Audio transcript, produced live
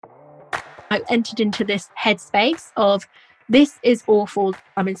I entered into this headspace of this is awful.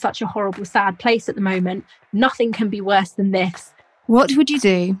 I'm in such a horrible, sad place at the moment. Nothing can be worse than this. What would you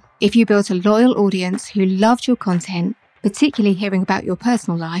do if you built a loyal audience who loved your content, particularly hearing about your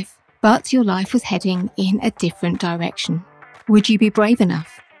personal life, but your life was heading in a different direction? Would you be brave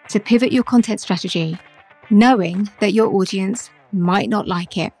enough to pivot your content strategy, knowing that your audience might not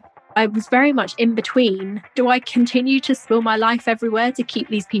like it? I was very much in between. Do I continue to spill my life everywhere to keep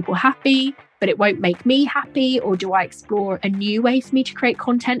these people happy, but it won't make me happy? Or do I explore a new way for me to create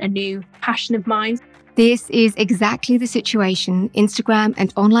content, a new passion of mine? This is exactly the situation Instagram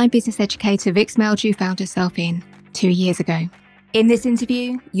and online business educator Vix Meldrew found herself in 2 years ago. In this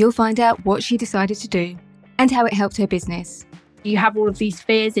interview, you'll find out what she decided to do and how it helped her business. You have all of these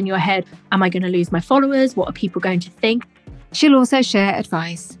fears in your head. Am I going to lose my followers? What are people going to think? She'll also share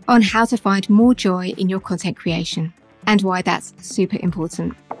advice on how to find more joy in your content creation and why that's super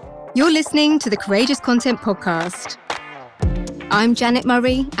important. You're listening to the Courageous Content Podcast. I'm Janet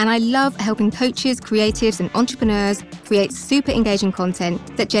Murray, and I love helping coaches, creatives, and entrepreneurs create super engaging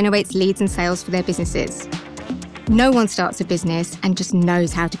content that generates leads and sales for their businesses. No one starts a business and just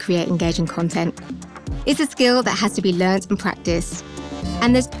knows how to create engaging content. It's a skill that has to be learnt and practiced.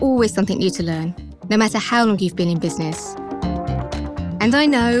 And there's always something new to learn, no matter how long you've been in business. And I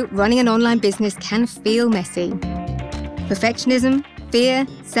know running an online business can feel messy. Perfectionism, fear,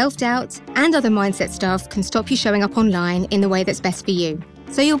 self-doubt, and other mindset stuff can stop you showing up online in the way that's best for you.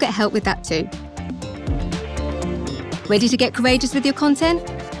 So you'll get help with that too. Ready to get courageous with your content?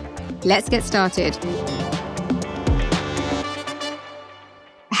 Let's get started.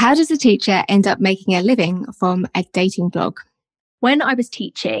 How does a teacher end up making a living from a dating blog? When I was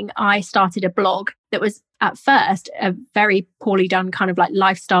teaching, I started a blog that was at first a very poorly done kind of like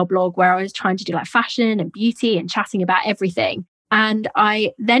lifestyle blog where I was trying to do like fashion and beauty and chatting about everything. And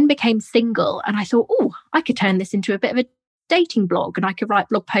I then became single and I thought, oh, I could turn this into a bit of a dating blog and I could write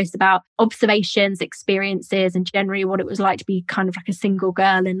blog posts about observations, experiences, and generally what it was like to be kind of like a single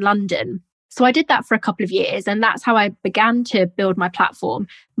girl in London. So I did that for a couple of years and that's how I began to build my platform.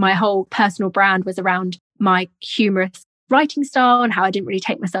 My whole personal brand was around my humorous writing style and how I didn't really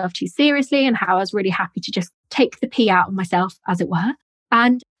take myself too seriously and how I was really happy to just take the pee out of myself, as it were.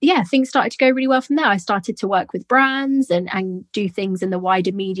 And yeah, things started to go really well from there. I started to work with brands and do things in the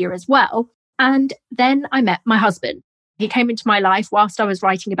wider media as well. And then I met my husband. He came into my life whilst I was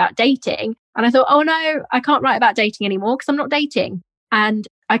writing about dating. And I thought, oh no, I can't write about dating anymore because I'm not dating. And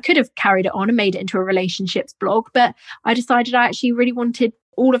I could have carried it on and made it into a relationships blog, but I decided I actually really wanted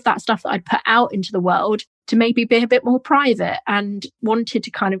all of that stuff that I'd put out into the world to maybe be a bit more private and wanted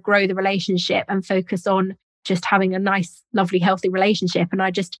to kind of grow the relationship and focus on just having a nice, lovely, healthy relationship. And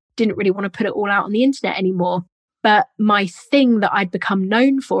I just didn't really want to put it all out on the internet anymore. But my thing that I'd become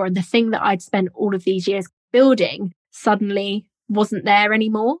known for and the thing that I'd spent all of these years building suddenly wasn't there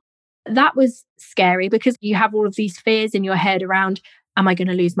anymore. That was scary because you have all of these fears in your head around, am I going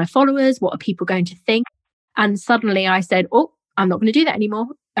to lose my followers? What are people going to think? And suddenly I said, oh, I'm not going to do that anymore.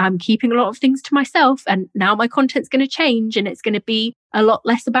 I'm keeping a lot of things to myself. And now my content's going to change and it's going to be a lot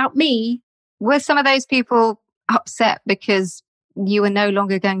less about me. Were some of those people upset because you were no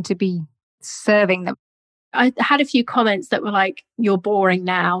longer going to be serving them? I had a few comments that were like, you're boring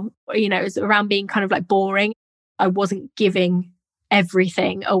now. You know, it was around being kind of like boring. I wasn't giving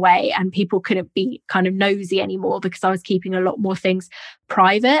everything away and people couldn't be kind of nosy anymore because I was keeping a lot more things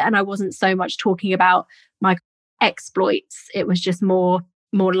private and I wasn't so much talking about my exploits. It was just more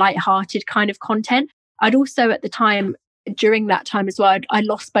lighthearted kind of content. I'd also at the time, during that time as well, I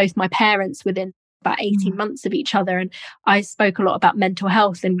lost both my parents within about 18 months of each other. And I spoke a lot about mental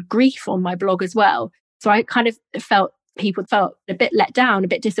health and grief on my blog as well. So I kind of people felt a bit let down, a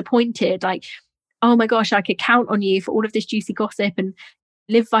bit disappointed, like, oh my gosh, I could count on you for all of this juicy gossip and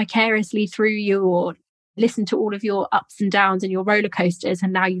live vicariously through you or listen to all of your ups and downs and your roller coasters.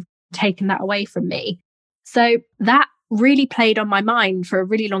 And now you've taken that away from me. So that really played on my mind for a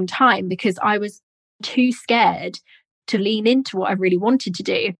really long time because I was too scared to lean into what I really wanted to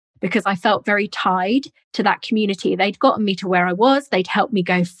do because I felt very tied to that community. They'd gotten me to where I was. They'd helped me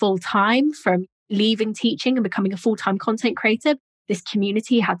go full time from leaving teaching and becoming a full-time content creator. This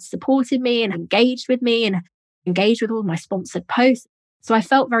community had supported me and engaged with me and engaged with all my sponsored posts. So I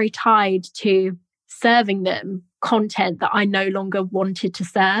felt very tied to serving them content that I no longer wanted to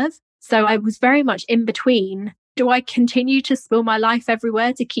serve. So I was very much in between. Do I continue to spill my life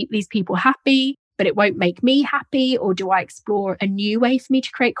everywhere to keep these people happy, but it won't make me happy? Or do I explore a new way for me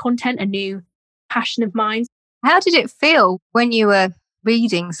to create content, a new passion of mine? How did it feel when you were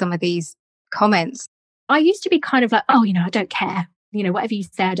reading some of these comments? I used to be kind of like, oh, I don't care. whatever you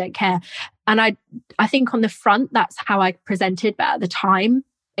say, I don't care. And I think on the front, that's how I presented. But at the time,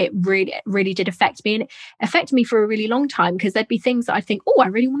 it really, really did affect me. And it affected me for a really long time, because there'd be things that I think, oh, I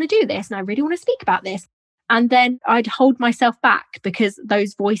really want to do this and I really want to speak about this. And then I'd hold myself back because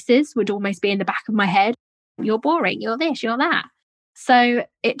those voices would almost be in the back of my head. You're boring, you're this, you're that. So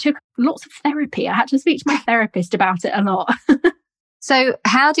it took lots of therapy. I had to speak to my therapist about it a lot. So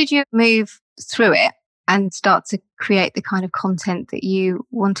how did you move through it and start to create the kind of content that you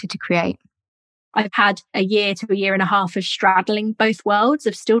wanted to create? I've had a year to a year and a half of straddling both worlds,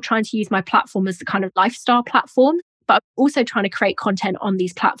 of still trying to use my platform as the kind of lifestyle platform, but also trying to create content on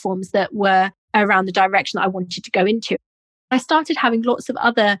these platforms that were around the direction that I wanted to go into. I started having lots of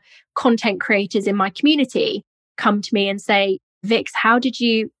other content creators in my community come to me and say, Vix, how did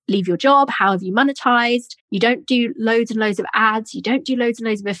you leave your job? How have you monetized? You don't do loads and loads of ads. You don't do loads and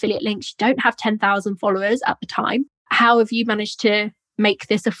loads of affiliate links. You don't have 10,000 followers at the time. How have you managed to make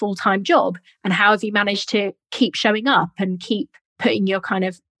this a full-time job? And how have you managed to keep showing up and keep putting your kind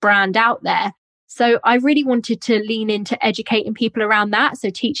of brand out there? So I really wanted to lean into educating people around that. So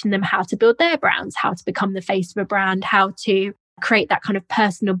teaching them how to build their brands, how to become the face of a brand, how to create that kind of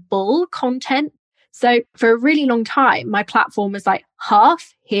personable content. So for a really long time, my platform was like,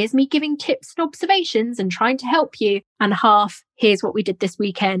 half, here's me giving tips and observations and trying to help you. And half, here's what we did this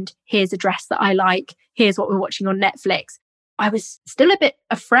weekend. Here's a dress that I like. Here's what we're watching on Netflix. I was still a bit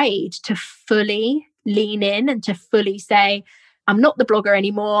afraid to fully lean in and to fully say, I'm not the blogger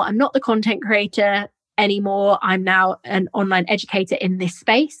anymore. I'm not the content creator anymore. I'm now an online educator in this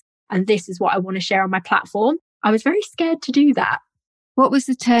space. And this is what I want to share on my platform. I was very scared to do that. What was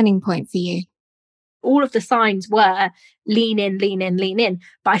the turning point for you? All of the signs were lean in, lean in, lean in.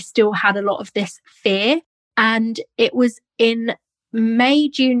 But I still had a lot of this fear. And it was in May,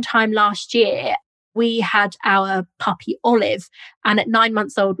 June time last year, we had our puppy Olive. And at 9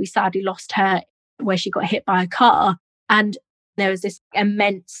 months old, we sadly lost her where she got hit by a car. And there was this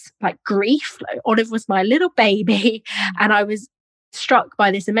immense grief. Olive was my little baby. And I was struck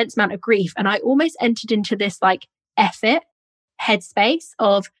by this immense amount of grief. And I almost entered into this effort headspace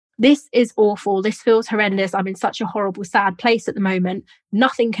of, this is awful. This feels horrendous. I'm in such a horrible, sad place at the moment.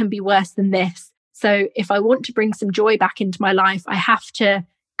 Nothing can be worse than this. So if I want to bring some joy back into my life, I have to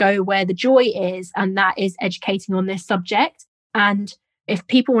go where the joy is. And that is educating on this subject. And if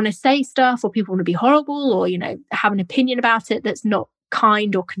people want to say stuff, or people want to be horrible, or, have an opinion about it that's not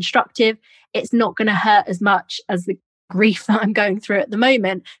kind or constructive, it's not going to hurt as much as the grief that I'm going through at the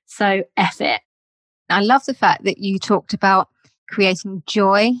moment. So F it. I love the fact that you talked about creating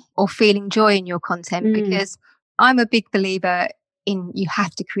joy or feeling joy in your content, because I'm a big believer in, you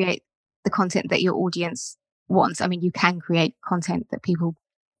have to create the content that your audience wants. I mean, you can create content that people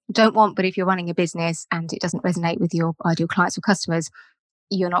don't want, but if you're running a business and it doesn't resonate with your ideal clients or customers,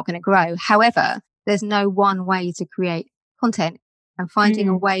 you're not going to grow. However, there's no one way to create content, and finding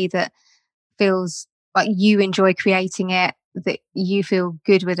a way that feels like you enjoy creating it, that you feel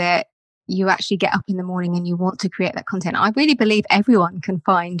good with it, you actually get up in the morning and you want to create that content. I really believe everyone can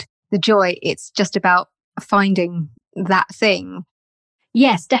find the joy. It's just about finding that thing.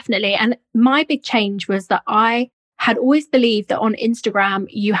 Yes, definitely. And my big change was that I had always believed that on Instagram,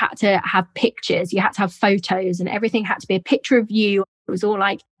 you had to have pictures, you had to have photos, and everything had to be a picture of you. It was all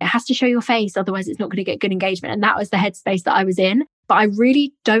like, it has to show your face, otherwise it's not going to get good engagement. And that was the headspace that I was in. But I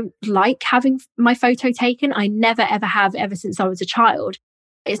really don't like having my photo taken. I never, ever have, ever since I was a child.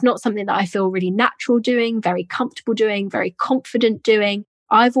 It's not something that I feel really natural doing, very comfortable doing, very confident doing.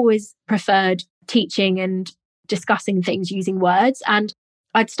 I've always preferred teaching and discussing things using words. And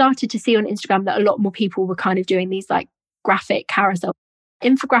I'd started to see on Instagram that a lot more people were kind of doing these graphic carousel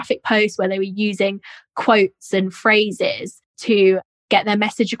infographic posts where they were using quotes and phrases to get their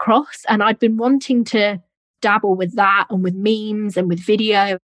message across. And I'd been wanting to dabble with that and with memes and with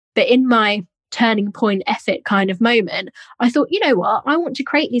video. But in my turning point effort kind of moment, I thought, you know what? I want to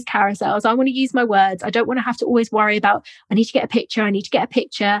create these carousels. I want to use my words. I don't want to have to always worry about, I need to get a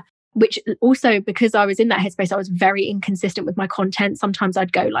picture. Which also, because I was in that headspace, I was very inconsistent with my content. Sometimes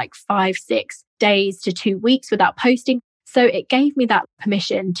I'd go 5-6 days to 2 weeks without posting. So it gave me that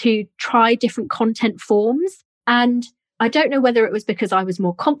permission to try different content forms. And I don't know whether it was because I was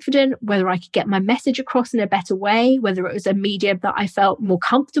more confident, whether I could get my message across in a better way, whether it was a medium that I felt more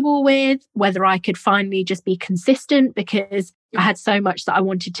comfortable with, whether I could finally just be consistent because I had so much that I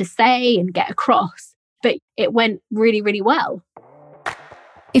wanted to say and get across. But it went really, really well.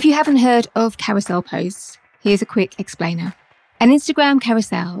 If you haven't heard of carousel posts, here's a quick explainer. An Instagram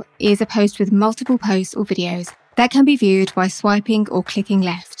carousel is a post with multiple posts or videos that can be viewed by swiping or clicking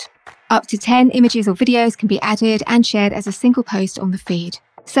left. Up to 10 images or videos can be added and shared as a single post on the feed.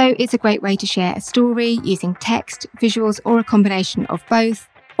 So it's a great way to share a story using text, visuals, or a combination of both,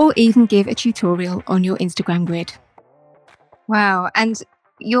 or even give a tutorial on your Instagram grid. Wow. And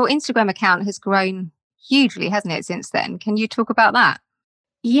your Instagram account has grown hugely, hasn't it, since then? Can you talk about that?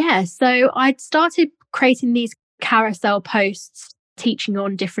 Yeah. So I'd started creating these carousel posts teaching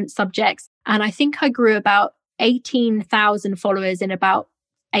on different subjects. And I think I grew about 18,000 followers in about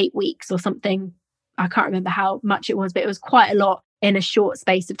 8 weeks or something. I can't remember how much it was, but it was quite a lot in a short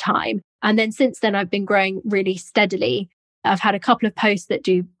space of time. And then since then, I've been growing really steadily. I've had a couple of posts that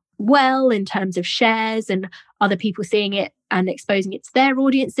do well in terms of shares and other people seeing it and exposing it to their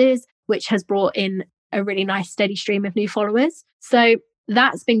audiences, which has brought in a really nice steady stream of new followers. So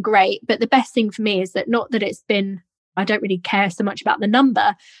that's been great. But the best thing for me is that not that it's been, I don't really care so much about the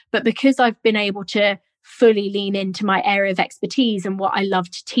number, but because I've been able to fully lean into my area of expertise and what I love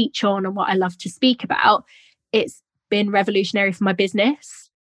to teach on and what I love to speak about, it's been revolutionary for my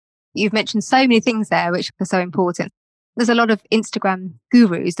business. You've mentioned so many things there which are so important. There's a lot of Instagram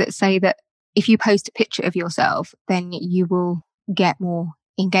gurus that say that if you post a picture of yourself, then you will get more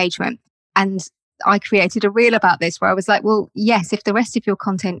engagement. And I created a reel about this where I was like, well, yes, if the rest of your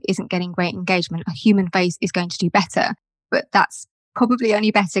content isn't getting great engagement, a human face is going to do better. But that's probably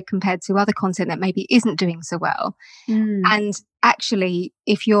only better compared to other content that maybe isn't doing so well. And actually,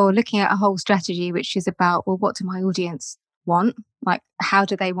 if you're looking at a whole strategy, which is about, well, what do my audience want? Like, how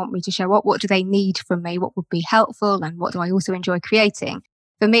do they want me to show up? What do they need from me? What would be helpful? And what do I also enjoy creating?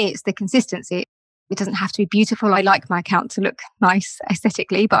 For me, it's the consistency. It doesn't have to be beautiful. I like my account to look nice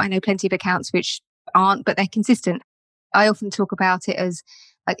aesthetically, but I know plenty of accounts which aren't, but they're consistent. I often talk about it as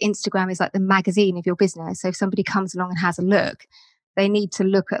like Instagram is like the magazine of your business. So if somebody comes along and has a look, they need to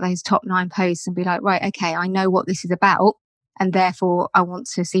look at those top 9 posts and be like, right, okay, I know what this is about. And therefore I want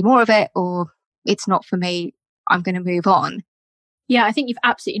to see more of it, or it's not for me. I'm going to move on. Yeah, I think you've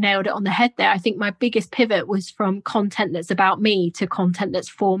absolutely nailed it on the head there. I think my biggest pivot was from content that's about me to content that's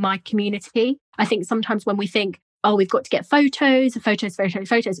for my community. I think sometimes when we think, oh, we've got to get photos,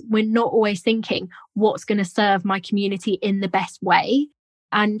 we're not always thinking what's going to serve my community in the best way.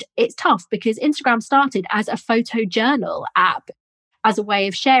 And it's tough because Instagram started as a photo journal app, as a way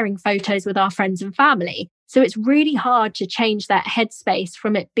of sharing photos with our friends and family. So it's really hard to change that headspace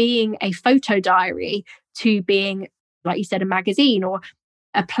from it being a photo diary to being, like you said, a magazine or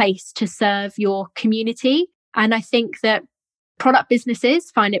a place to serve your community. And I think that product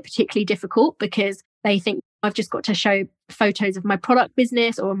businesses find it particularly difficult because they think, I've just got to show photos of my product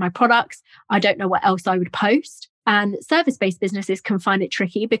business or my products. I don't know what else I would post. And service-based businesses can find it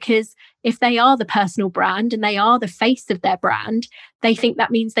tricky because if they are the personal brand and they are the face of their brand, they think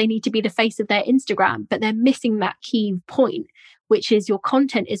that means they need to be the face of their Instagram, but they're missing that key point, which is your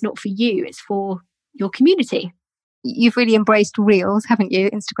content is not for you, it's for your community. You've really embraced Reels, haven't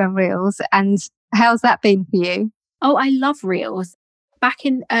you? Instagram Reels. And how's that been for you? Oh, I love Reels. Back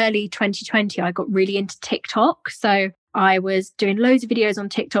in early 2020, I got really into TikTok. So I was doing loads of videos on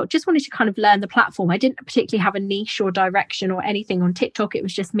TikTok, just wanted to kind of learn the platform. I didn't particularly have a niche or direction or anything on TikTok. It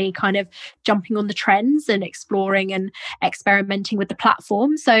was just me kind of jumping on the trends and exploring and experimenting with the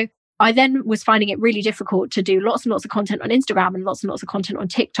platform. So I then was finding it really difficult to do lots and lots of content on Instagram and lots of content on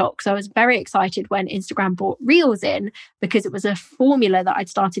TikTok. So I was very excited when Instagram brought Reels in because it was a formula that I'd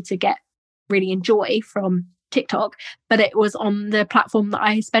started to really enjoy from TikTok, but it was on the platform that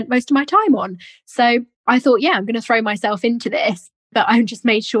I spent most of my time on. So I thought, yeah, I'm going to throw myself into this. But I just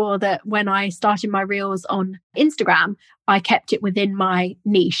made sure that when I started my Reels on Instagram, I kept it within my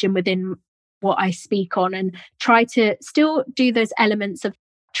niche and within what I speak on and try to still do those elements of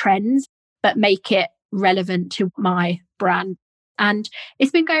trends, but make it relevant to my brand. And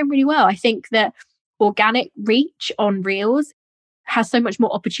it's been going really well. I think that organic reach on Reels has so much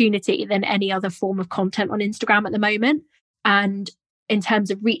more opportunity than any other form of content on Instagram at the moment. And in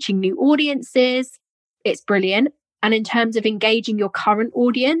terms of reaching new audiences, it's brilliant. And in terms of engaging your current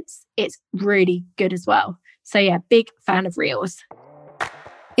audience, it's really good as well. So yeah, big fan of Reels.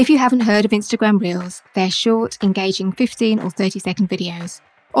 If you haven't heard of Instagram Reels, they're short, engaging 15 or 30-second videos,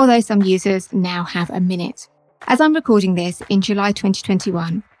 although some users now have a minute. As I'm recording this in July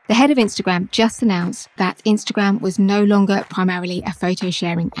 2021, the head of Instagram just announced that Instagram was no longer primarily a photo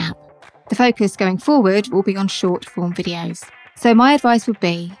sharing app. The focus going forward will be on short form videos. So my advice would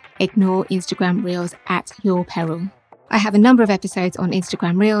be ignore Instagram Reels at your peril. I have a number of episodes on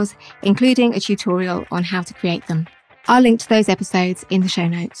Instagram Reels, including a tutorial on how to create them. I'll link to those episodes in the show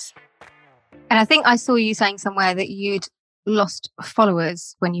notes. And I think I saw you saying somewhere that you'd lost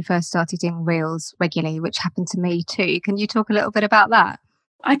followers when you first started doing Reels regularly, which happened to me too. Can you talk a little bit about that?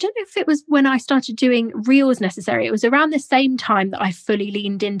 I don't know if it was when I started doing Reels necessarily. It was around the same time that I fully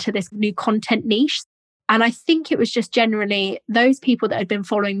leaned into this new content niche. And I think it was just generally those people that had been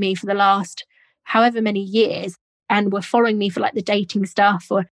following me for the last however many years and were following me for like the dating stuff,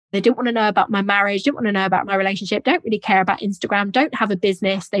 or they didn't want to know about my marriage, didn't want to know about my relationship, don't really care about Instagram, don't have a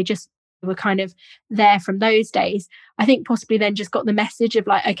business. They just were kind of there from those days. I think possibly then just got the message of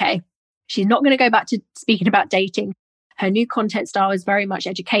like, okay, she's not going to go back to speaking about dating. Her new content style is very much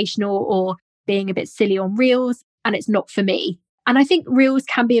educational or being a bit silly on Reels, and it's not for me. And I think Reels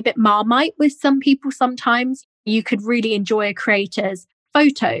can be a bit Marmite with some people sometimes. You could really enjoy a creator's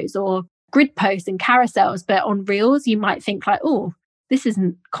photos or grid posts and carousels, but on Reels, you might think like, oh, this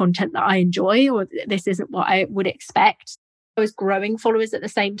isn't content that I enjoy, or this isn't what I would expect. I was growing followers at the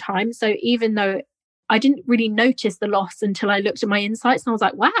same time. So even though I didn't really notice the loss until I looked at my insights and I was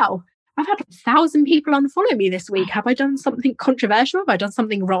like, wow, I've had 1,000 people unfollow me this week. Have I done something controversial? Have I done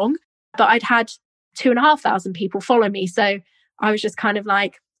something wrong? But I'd had 2,500 people follow me. So I was just kind of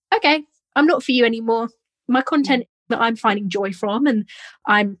like, okay, I'm not for you anymore. My content that I'm finding joy from and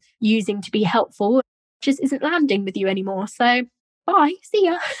I'm using to be helpful just isn't landing with you anymore. So bye, see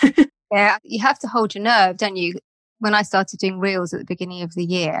ya. Yeah, you have to hold your nerve, don't you? When I started doing Reels at the beginning of the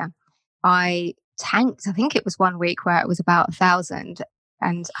year, I tanked. I think it was one week where it was about 1,000.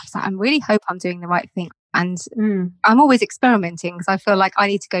 And I was like, I really hope I'm doing the right thing. And I'm always experimenting because I feel like I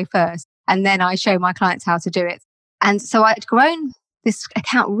need to go first. And then I show my clients how to do it. And so I'd grown this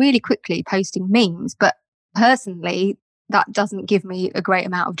account really quickly, posting memes. But personally, that doesn't give me a great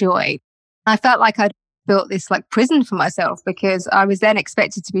amount of joy. I felt like I'd built this like prison for myself because I was then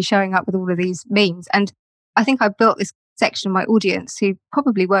expected to be showing up with all of these memes. And I think I built this section of my audience who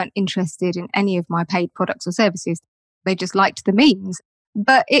probably weren't interested in any of my paid products or services. They just liked the memes.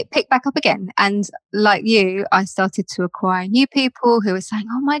 But it picked back up again. And like you, I started to acquire new people who were saying,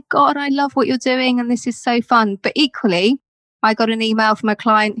 oh my God, I love what you're doing. And this is so fun. But equally, I got an email from a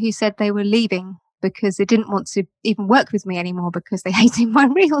client who said they were leaving because they didn't want to even work with me anymore because they hated my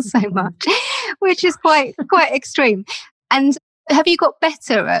Reels so much, which is quite extreme. And have you got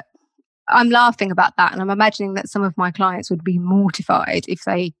better at, I'm laughing about that. And I'm imagining that some of my clients would be mortified if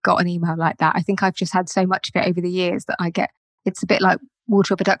they got an email like that. I think I've just had so much of it over the years that I get, it's a bit like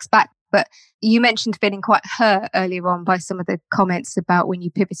water off a duck's back. But you mentioned feeling quite hurt earlier on by some of the comments about when you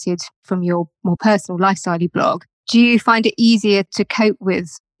pivoted from your more personal lifestyle blog. Do you find it easier to cope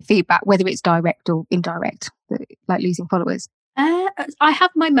with feedback, whether it's direct or indirect, like losing followers? I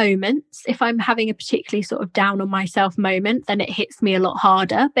have my moments. If I'm having a particularly sort of down on myself moment, then it hits me a lot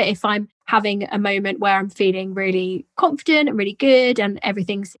harder. But if I'm having a moment where I'm feeling really confident and really good and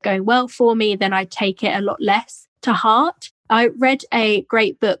everything's going well for me, then I take it a lot less to heart. I read a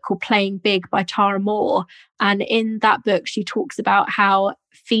great book called Playing Big by Tara Moore. And in that book, she talks about how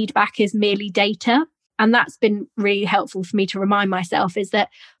feedback is merely data. And that's been really helpful for me to remind myself is that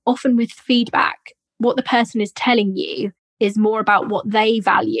often with feedback, what the person is telling you is more about what they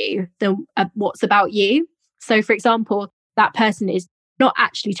value than what's about you. So, for example, that person is not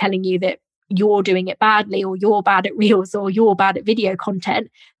actually telling you that you're doing it badly or you're bad at Reels or you're bad at video content.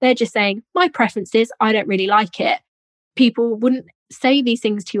 They're just saying, my preference is I don't really like it. People wouldn't say these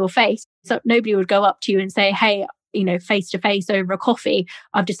things to your face. So nobody would go up to you and say, hey, face to face over a coffee,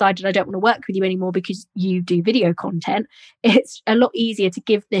 I've decided I don't want to work with you anymore because you do video content. It's a lot easier to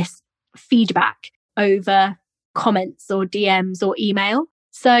give this feedback over comments or DMs or email.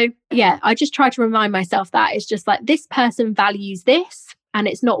 So yeah, I just try to remind myself that it's just like this person values this and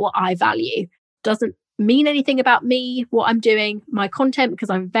it's not what I value. Doesn't mean anything about me, what I'm doing, my content, because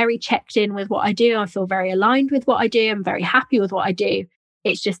I'm very checked in with what I do. I feel very aligned with what I do. I'm very happy with what I do.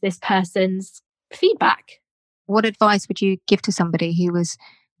 It's just this person's feedback. What advice would you give to somebody who was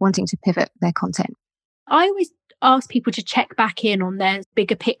wanting to pivot their content? I always ask people to check back in on their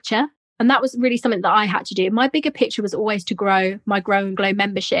bigger picture. And that was really something that I had to do. My bigger picture was always to grow my Grow and Glow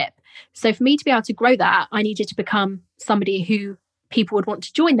membership. So for me to be able to grow that, I needed to become somebody who people would want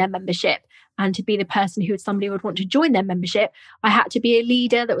to join their membership. And to be the person who somebody would want to join their membership, I had to be a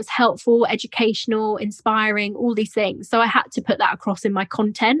leader that was helpful, educational, inspiring, all these things. So I had to put that across in my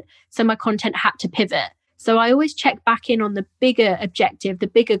content. So my content had to pivot. So I always check back in on the bigger objective, the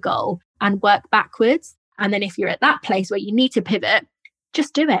bigger goal, and work backwards. And then if you're at that place where you need to pivot,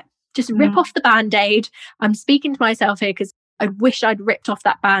 just do it. Just rip off the Band-Aid. I'm speaking to myself here because I wish I'd ripped off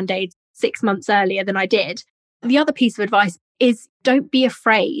that Band-Aid 6 months earlier than I did. The other piece of advice is don't be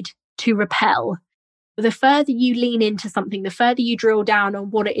afraid to repel. The further you lean into something, the further you drill down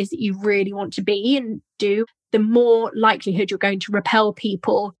on what it is that you really want to be and do, the more likelihood you're going to repel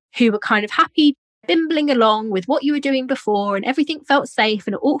people who are kind of happy bimbling along with what you were doing before and everything felt safe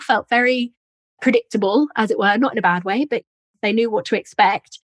and it all felt very predictable, as it were, not in a bad way, but they knew what to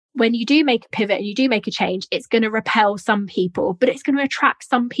expect. When you do make a pivot and you do make a change, it's going to repel some people, but it's going to attract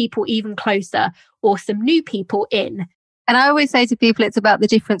some people even closer or some new people in. And I always say to people, it's about the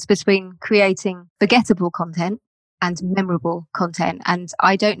difference between creating forgettable content and memorable content. And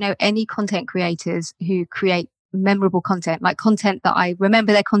I don't know any content creators who create memorable content, like content that I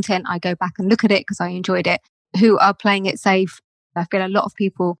remember their content, I go back and look at it because I enjoyed it, who are playing it safe. I feel a lot of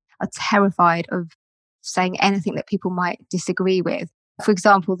people are terrified of saying anything that people might disagree with. For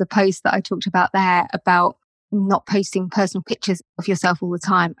example, the post that I talked about there about not posting personal pictures of yourself all the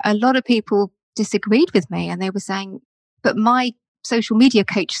time. A lot of people disagreed with me and they were saying, but my social media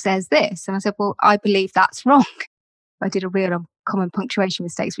coach says this. And I said, well, I believe that's wrong. I did a reel on common punctuation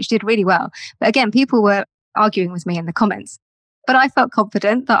mistakes, which did really well. But again, people were arguing with me in the comments. But I felt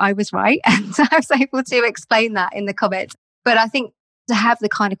confident that I was right. And so I was able to explain that in the comments. But I think to have the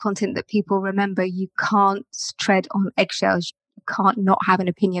kind of content that people remember, you can't tread on eggshells. You can't not have an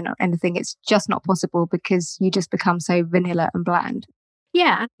opinion on anything. It's just not possible because you just become so vanilla and bland.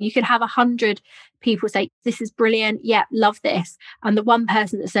 Yeah, you could have 100 people say, this is brilliant. Yeah, love this. And the one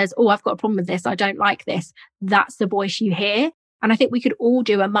person that says, oh, I've got a problem with this. I don't like this. That's the voice you hear. And I think we could all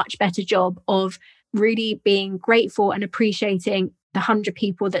do a much better job of really being grateful and appreciating the 100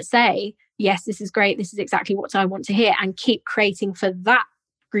 people that say, yes, this is great. This is exactly what I want to hear, and keep creating for that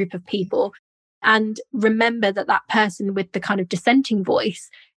group of people. And remember that that person with the kind of dissenting voice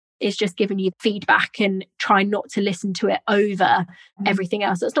is just giving you feedback, and try not to listen to it over everything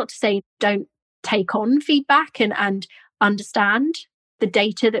else. That's not to say don't take on feedback and understand the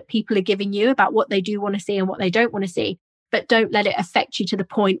data that people are giving you about what they do want to see and what they don't want to see, but don't let it affect you to the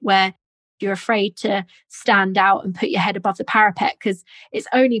point where you're afraid to stand out and put your head above the parapet, because it's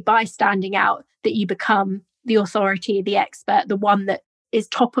only by standing out that you become the authority, the expert, the one that is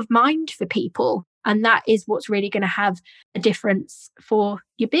top of mind for people. And that is what's really going to have a difference for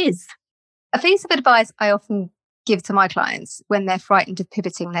your biz. A piece of advice I often give to my clients when they're frightened of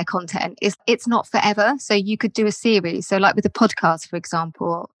pivoting their content is it's not forever. So you could do a series. So like with the podcast, for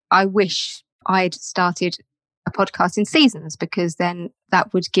example, I wish I'd started a podcast in seasons, because then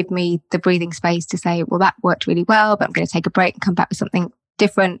that would give me the breathing space to say, well, that worked really well, but I'm going to take a break and come back with something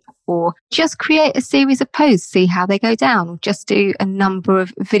different. Or just create a series of posts, see how they go down, or just do a number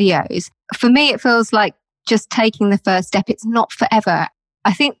of videos. For me, it feels like just taking the first step. It's not forever.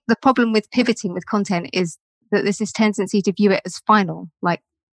 I think the problem with pivoting with content is that there's this tendency to view it as final. Like,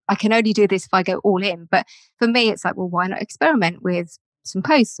 I can only do this if I go all in. But for me, it's like, well, why not experiment with some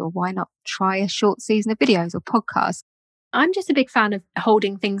posts, or why not try a short season of videos or podcasts? I'm just a big fan of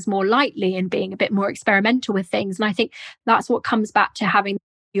holding things more lightly and being a bit more experimental with things. And I think that's what comes back to having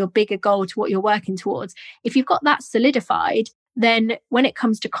your bigger goal to what you're working towards. If you've got that solidified, then when it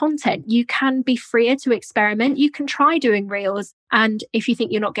comes to content, you can be freer to experiment. You can try doing reels. And if you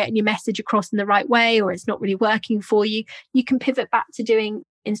think you're not getting your message across in the right way, or it's not really working for you, you can pivot back to doing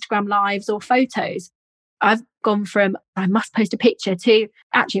Instagram lives or photos. I've gone from, I must post a picture, to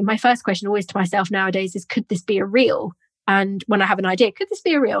actually my first question always to myself nowadays is, could this be a reel? And when I have an idea, could this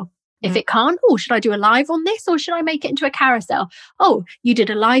be a reel? If it can't, should I do a live on this, or should I make it into a carousel? Oh, you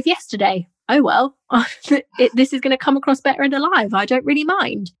did a live yesterday. Oh, well, this is going to come across better in a live. I don't really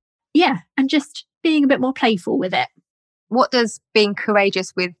mind. Yeah. And just being a bit more playful with it. What does being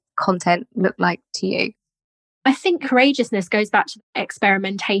courageous with content look like to you? I think courageousness goes back to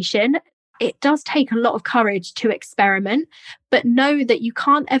experimentation. It does take a lot of courage to experiment, but know that you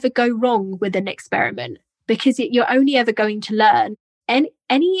can't ever go wrong with an experiment, because you're only ever going to learn. And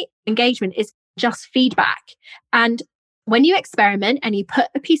any engagement is just feedback. And when you experiment and you put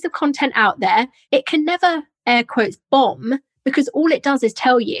a piece of content out there, it can never, air quotes, bomb, because all it does is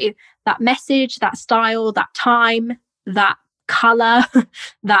tell you that message, that style, that time, that color,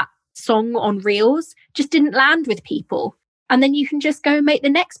 that song on Reels just didn't land with people. And then you can just go and make the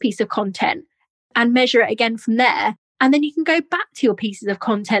next piece of content and measure it again from there. And then you can go back to your pieces of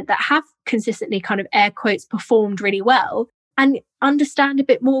content that have consistently, kind of air quotes, performed really well, and understand a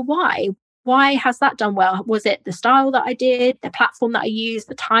bit more why. Why has that done well? Was it the style that I did, the platform that I used,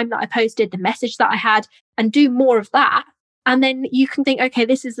 the time that I posted, the message that I had, and do more of that? And then you can think, okay,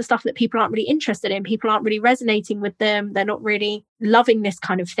 this is the stuff that people aren't really interested in. People aren't really resonating with them. They're not really loving this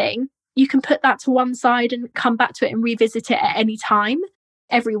kind of thing. You can put that to one side and come back to it and revisit it at any time.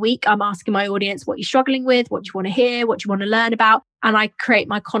 Every week, I'm asking my audience, what you're struggling with, what do you want to hear, what do you want to learn about? And I create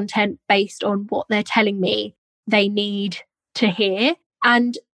my content based on what they're telling me they need to hear.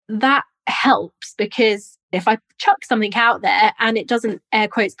 And that helps, because if I chuck something out there and it doesn't, air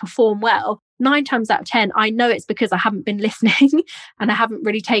quotes, perform well, 9 times out of 10, I know it's because I haven't been listening and I haven't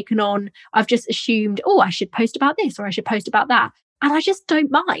really taken on, I've just assumed, oh, I should post about this or I should post about that. And I just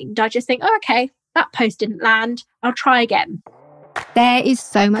don't mind. I just think, oh, okay, that post didn't land. I'll try again. There is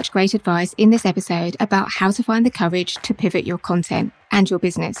so much great advice in this episode about how to find the courage to pivot your content and your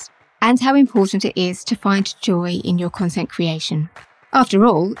business, and how important it is to find joy in your content creation. After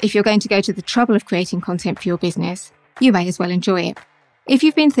all, if you're going to go to the trouble of creating content for your business, you may as well enjoy it. If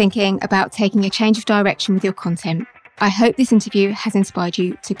you've been thinking about taking a change of direction with your content, I hope this interview has inspired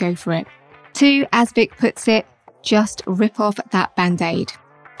you to go for it. To, as Vic puts it, just rip off that band-aid.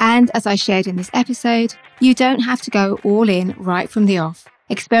 And as I shared in this episode, you don't have to go all in right from the off.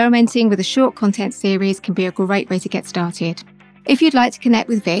 Experimenting with a short content series can be a great way to get started. If you'd like to connect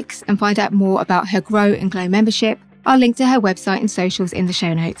with Vix and find out more about her Grow and Glow membership, I'll link to her website and socials in the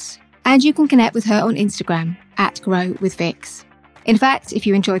show notes. And you can connect with her on Instagram @GrowWithVix. In fact, if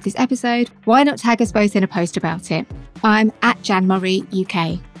you enjoyed this episode, why not tag us both in a post about it? I'm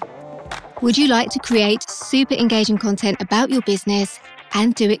 @JanMurrayUK. Would you like to create super engaging content about your business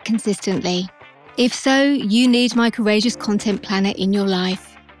and do it consistently? If so, you need my Courageous Content Planner in your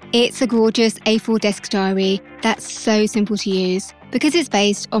life. It's a gorgeous A4 desk diary that's so simple to use because it's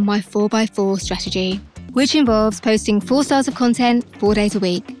based on my 4x4 strategy, which involves posting 4 styles of content 4 days a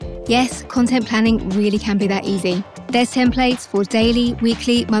week. Yes, content planning really can be that easy. There's templates for daily,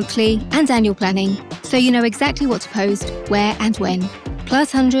 weekly, monthly, and annual planning, so you know exactly what to post, where and when,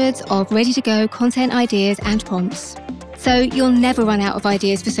 plus hundreds of ready-to-go content ideas and prompts. So you'll never run out of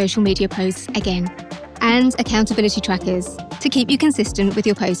ideas for social media posts again. And accountability trackers to keep you consistent with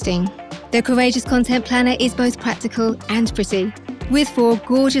your posting. The Courageous Content Planner is both practical and pretty, with 4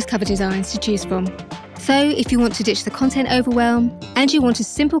 gorgeous cover designs to choose from. So if you want to ditch the content overwhelm and you want a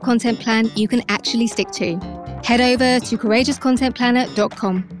simple content plan you can actually stick to, head over to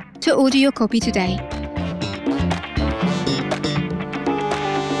courageouscontentplanner.com to order your copy today.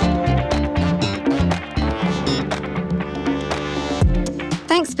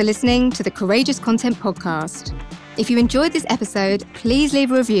 Thanks for listening to the Courageous Content Podcast. If you enjoyed this episode, please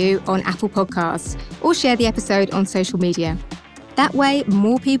leave a review on Apple Podcasts or share the episode on social media. That way,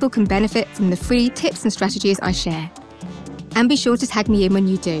 more people can benefit from the free tips and strategies I share. And be sure to tag me in when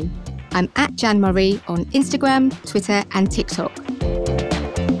you do. I'm @JanMurray on Instagram, Twitter, and TikTok.